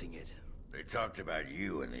of putting it. They talked about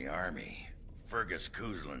you in the army. Fergus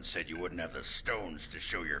Kuzlin said you wouldn't have the stones to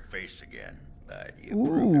show your face again. But you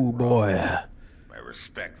proved it wrong. Boy. I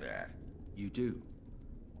respect that. You do?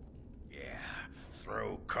 Yeah.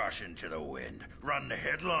 Throw caution to the wind, run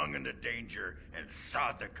headlong into danger, and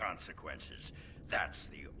sod the consequences. That's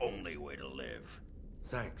the only way to live.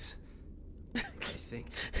 Thanks. I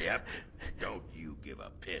think. Yep. Don't you give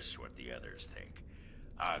a piss what the others think.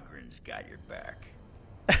 Ogren's got your back.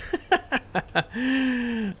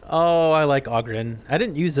 Oh, I like Ogren. I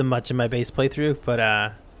didn't use him much in my base playthrough, but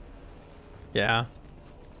yeah.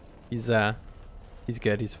 He's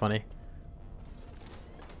good, he's funny.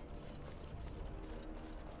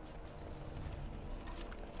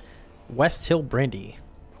 West Hill Brandy.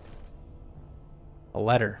 A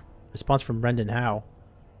letter. Response from Rendon Howe.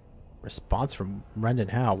 Response from Rendon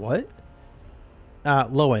Howe. What?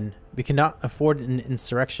 Lowen, we cannot afford an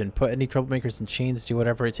insurrection. Put any troublemakers in chains. Do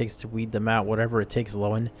whatever it takes to weed them out. Whatever it takes,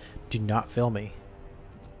 Lowen. Do not fail me.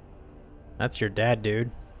 That's your dad,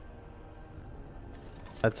 dude.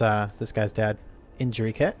 That's this guy's dad.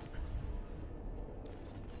 Injury kit.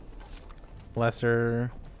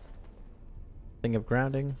 Lesser thing of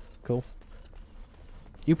grounding. Cool.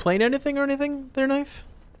 You playing anything or anything there, Knife?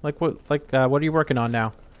 Like what are you working on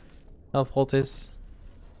now? Health poultice.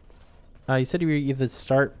 You said you were either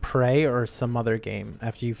start Prey or some other game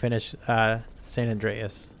after you finish San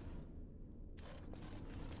Andreas.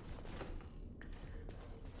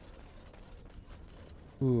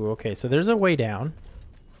 Ooh, okay, so there's a way down.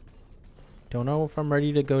 Don't know if I'm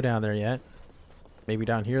ready to go down there yet. Maybe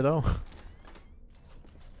down here though.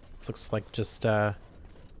 This looks like just oh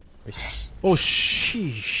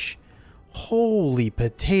sheesh. Holy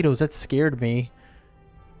potatoes, that scared me.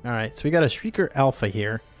 Alright, so we got a Shrieker Alpha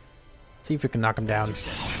here. See if we can knock him down.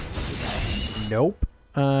 Nope.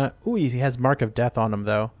 Ooh, he has Mark of Death on him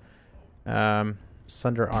though.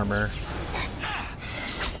 Sunder armor.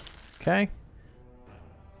 Okay.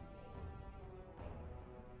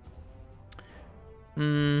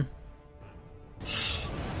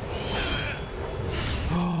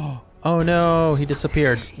 Oh no, he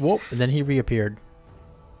disappeared. Whoop, and then he reappeared.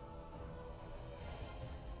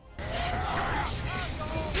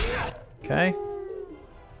 Okay.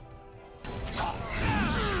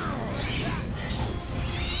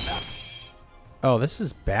 Oh, this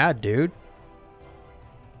is bad, dude.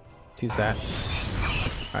 Let's use that.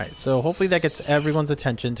 Alright, so hopefully that gets everyone's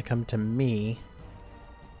attention to come to me.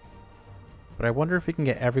 But I wonder if we can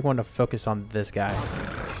get everyone to focus on this guy.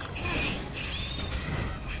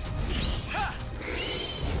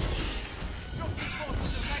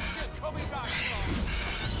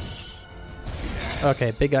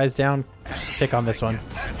 Okay, big guy's down. Take on this one.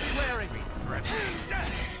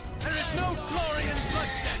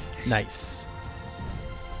 Nice.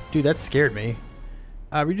 Dude, that scared me.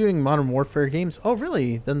 We're doing Modern Warfare games. Oh,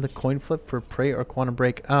 really? Then the coin flip for Prey or Quantum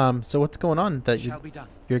Break. So what's going on that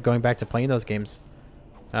you're going back to playing those games?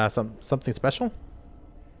 Something special?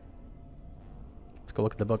 Let's go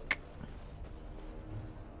look at the book.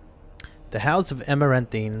 The House of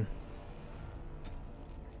Emerenthine.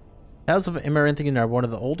 House of Emerenthine are one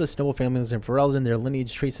of the oldest noble families in Ferelden. Their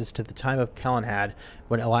lineage traces to the time of Calenhad,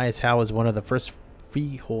 when Elias Howe was one of the first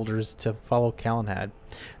freeholders to follow Calenhad.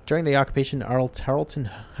 During the occupation, Earl Tarleton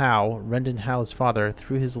Howe, Rendon Howe's father,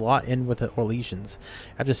 threw his lot in with the Orlesians.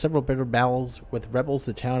 After several bitter battles with rebels,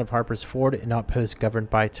 the town of Harper's Ford, an outpost governed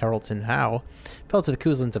by Tarleton Howe, fell to the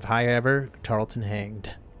Kuzlins of However, Tarleton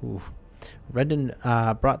hanged. Ooh.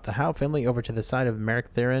 Rendon brought the Howe family over to the side of Merrick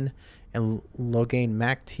Theron and Logain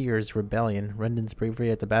Mac Tyr's rebellion. Rendon's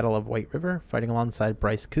bravery at the Battle of White River, fighting alongside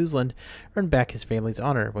Bryce Cousland, earned back his family's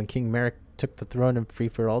honor. When King Merrick took the throne of Free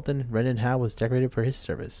for Alden, Rendon Howe was decorated for his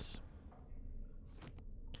service.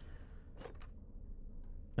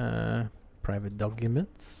 Private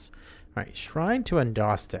documents. Alright, Shrine to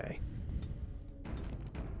Andraste.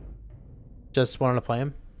 Just wanted to play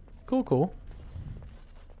him. Cool, cool.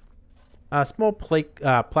 Small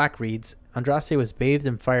plaque reads, Andraste was bathed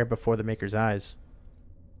in fire before the Maker's eyes.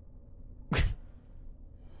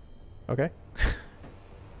 Okay.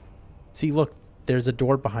 See, look, there's a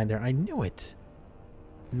door behind there. I knew it.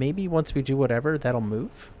 Maybe once we do whatever, that'll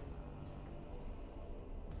move?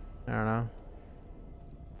 I don't know.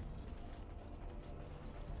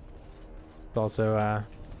 Let's also,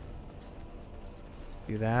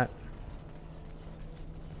 do that.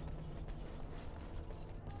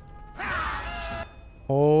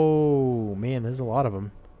 Oh, man, there's a lot of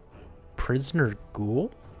them. Prisoner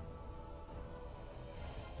Ghoul?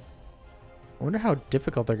 I wonder how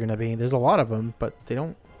difficult they're going to be. There's a lot of them, but they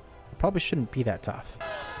probably shouldn't be that tough.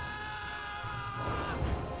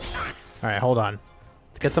 Alright, hold on.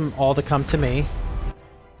 Let's get them all to come to me.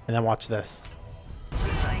 And then watch this.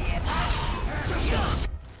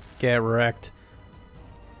 Get wrecked.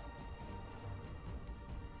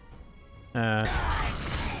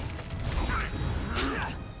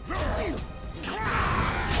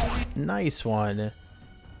 Nice one.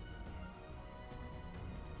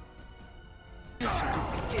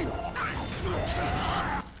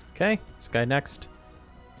 Okay, this guy next.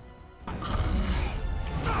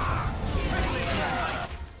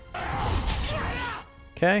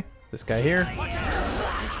 Okay, this guy here.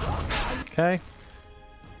 Okay.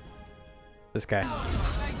 This guy.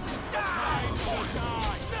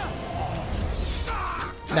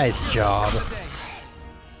 Nice job.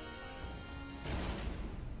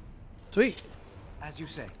 Sweet. As you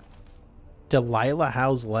say. Delilah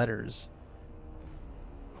Howe's letters.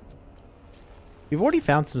 We've already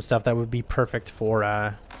found some stuff that would be perfect for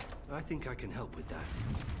I think I can help with that.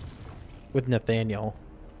 With Nathaniel.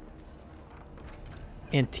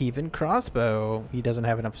 Antivan crossbow. He doesn't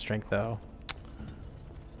have enough strength though.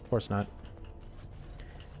 Of course not.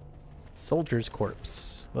 Soldier's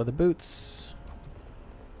corpse. Leather boots.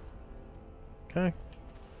 Okay.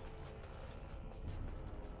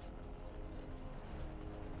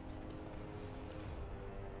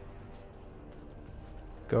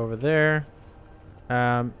 Go over there.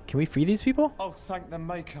 Can we free these people? Oh, thank the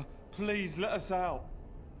Maker. Please let us out.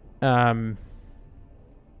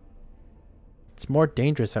 It's more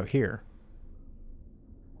dangerous out here.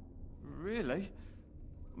 Really?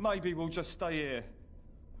 Maybe we'll just stay here.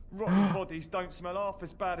 Rotten bodies don't smell half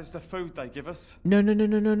as bad as the food they give us. No,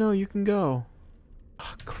 you can go.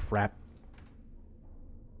 Oh, crap.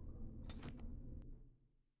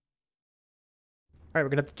 Alright, we're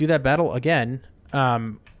gonna have to do that battle again.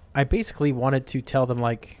 I basically wanted to tell them,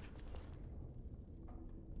 like...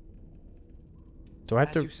 Do I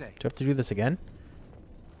have to do this again?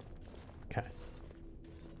 Okay.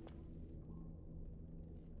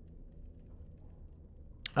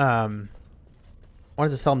 Wanted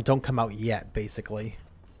to tell them don't come out yet, basically.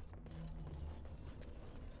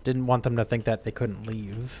 Didn't want them to think that they couldn't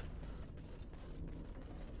leave.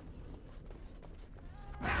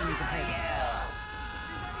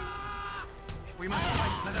 If we must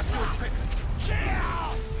fight, let us do it quickly.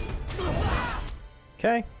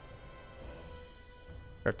 Okay.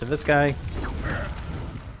 Up to this guy.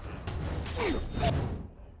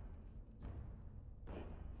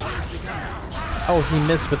 Oh, he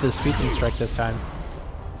missed with his sweeping strike this time.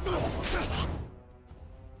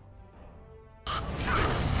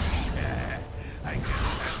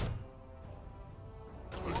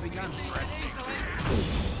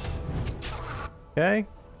 Okay.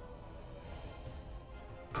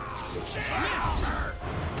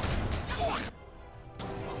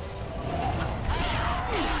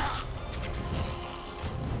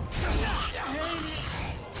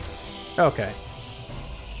 Okay.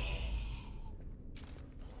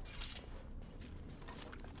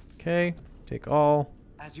 Okay, take all.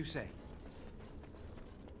 As you say.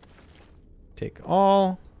 Take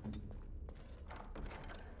all.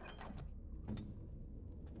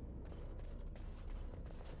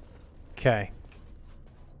 Okay.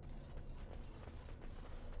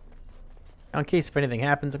 In case if anything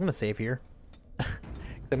happens, I'm gonna save here. I'm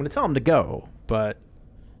gonna tell him to go, but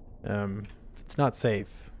if it's not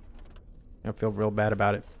safe, I feel real bad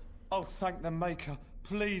about it. Oh, thank the Maker.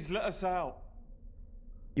 Please let us out.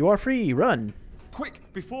 You are free. Run. Quick,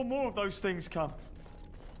 before more of those things come.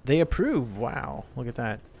 They approve. Wow. Look at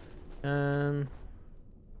that.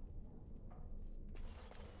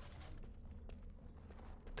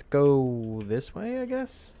 go this way, I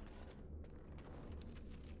guess.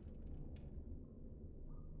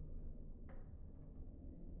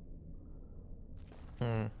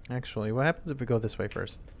 Actually, what happens if we go this way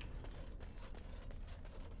first?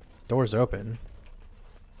 Door's open.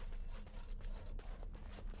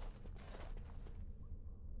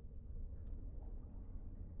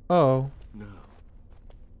 Oh. No.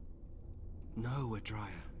 No, Adria.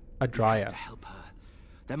 Adria. We have to help her.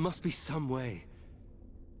 There must be some way.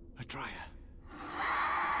 Adria.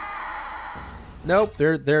 Nope,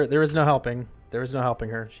 there is no helping. There is no helping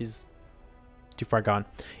her. She's too far gone.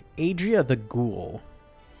 Adria the Ghoul.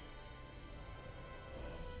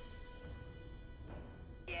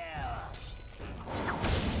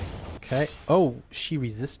 Okay. Oh, she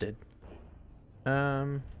resisted.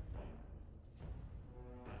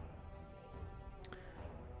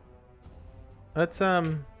 Let's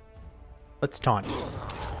taunt.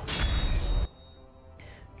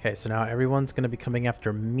 Okay, so now everyone's gonna be coming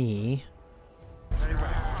after me.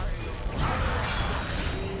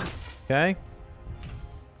 Okay.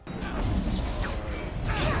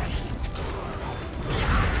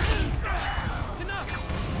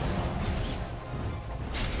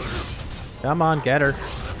 Come on, get her.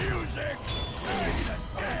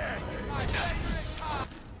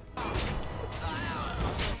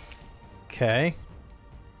 Okay.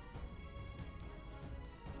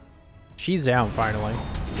 She's down finally.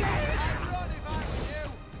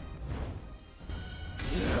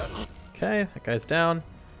 Okay, that guy's down.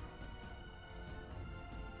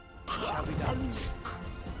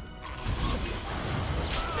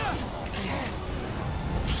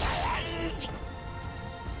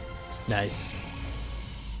 Nice.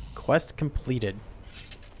 Quest completed.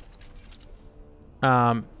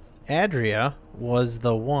 Adria was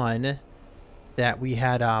the one that we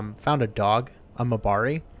had found a dog, a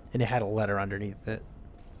Mabari, and it had a letter underneath it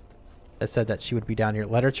that said that she would be down here.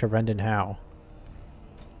 Letter to Rendon Howe.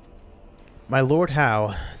 My Lord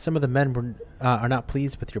Howe, some of the men are not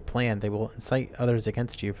pleased with your plan. They will incite others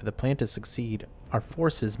against you. For the plan to succeed, our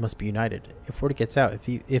forces must be united. If word gets out,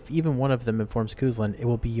 if even one of them informs Kuzlan, it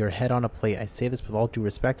will be your head on a plate. I say this with all due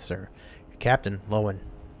respect, sir. Your captain, Lowen.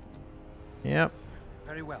 Yep.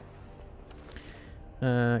 Very well.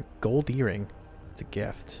 Gold earring. It's a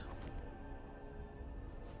gift.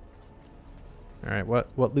 Alright,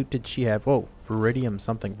 what loot did she have? Whoa, Viridium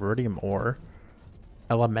something. Viridium ore.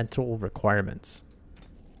 Elemental requirements.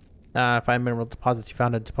 Find mineral deposits. You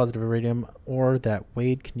found a deposit of iridium ore that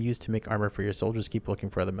Wade can use to make armor for your soldiers. Keep looking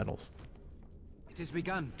for other metals. It has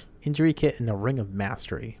begun. Injury kit and a ring of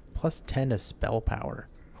mastery. Plus 10 to spell power.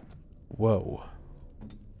 Whoa.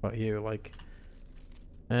 What about you? Like,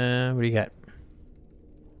 what do you got?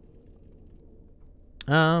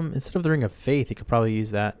 Instead of the ring of faith, you could probably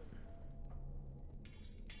use that.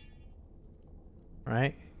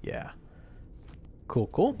 Right? Yeah. Cool,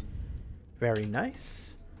 cool. Very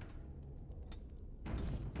nice.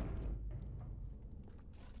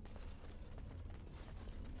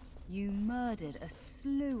 You murdered a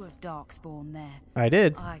slew of Darkspawn there. I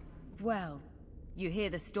did. Well, you hear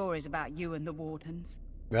the stories about you and the Wardens.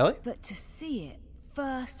 Really? But to see it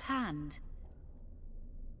firsthand.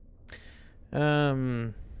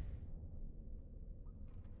 Yeah,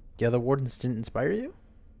 the Wardens didn't inspire you?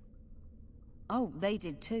 Oh, they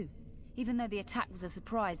did too. Even though the attack was a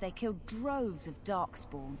surprise, they killed droves of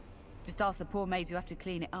Darkspawn. Just ask the poor maids who have to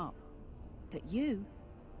clean it up. But you're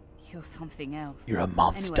something else. You're a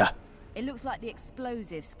monster. Anyway, it looks like the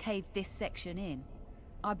explosives caved this section in.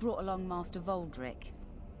 I brought along Master Voldrick.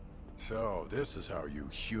 So, this is how you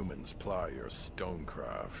humans ply your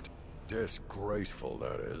stonecraft. Disgraceful,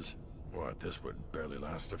 that is. What, this would barely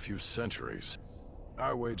last a few centuries.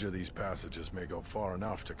 I wager these passages may go far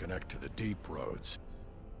enough to connect to the deep roads.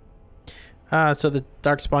 So the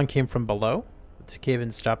Darkspawn came from below. This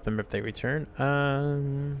cave-in stopped them if they return.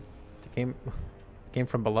 They came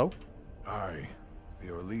from below? Aye. The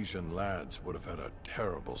Orlesian lads would have had a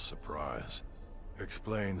terrible surprise.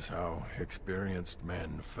 Explains how experienced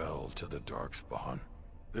men fell to the Darkspawn.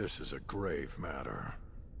 This is a grave matter.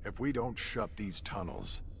 If we don't shut these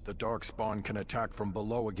tunnels, the Darkspawn can attack from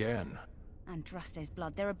below again. Andraste's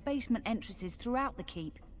blood. There are basement entrances throughout the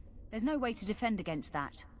keep. There's no way to defend against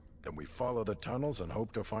that. Then we follow the tunnels and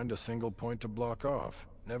hope to find a single point to block off.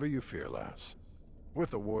 Never you fear, lass.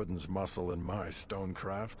 With the Warden's muscle and my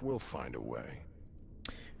stonecraft, we'll find a way.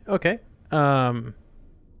 Okay.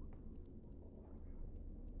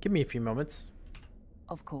 Give me a few moments.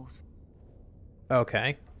 Of course.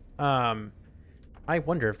 Okay. I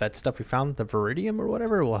wonder if that stuff we found, the Viridium or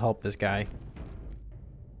whatever, will help this guy.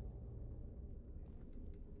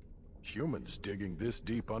 Humans digging this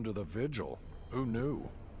deep under the vigil. Who knew?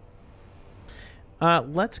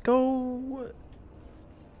 Let's go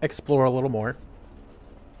explore a little more,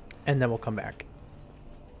 and then we'll come back.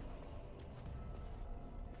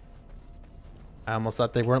 I almost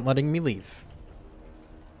thought they weren't letting me leave.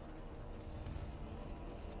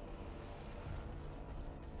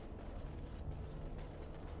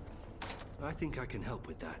 I think I can help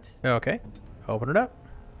with that. Okay, open it up.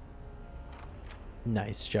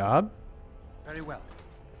 Nice job. Very well.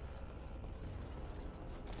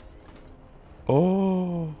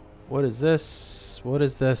 Oh, what is this? What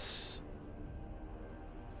is this?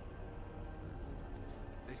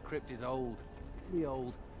 This crypt is old. Really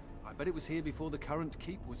old. I bet it was here before the current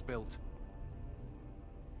keep was built.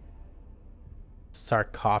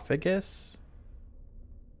 Sarcophagus?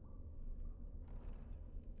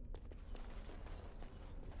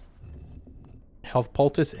 Health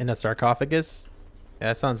poultice in a sarcophagus? Yeah,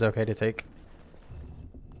 that sounds okay to take.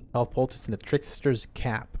 Health poultice in a trickster's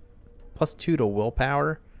cap. +2 to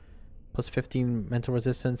willpower. +15 mental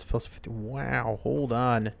resistance. +50. Wow, hold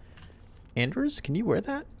on. Anders, can you wear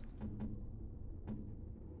that?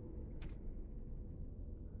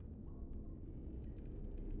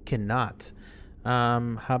 Cannot.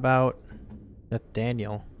 How about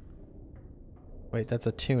Nathaniel? Wait, that's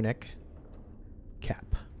a tunic.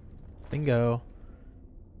 Cap. Bingo.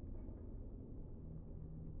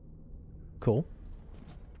 Cool.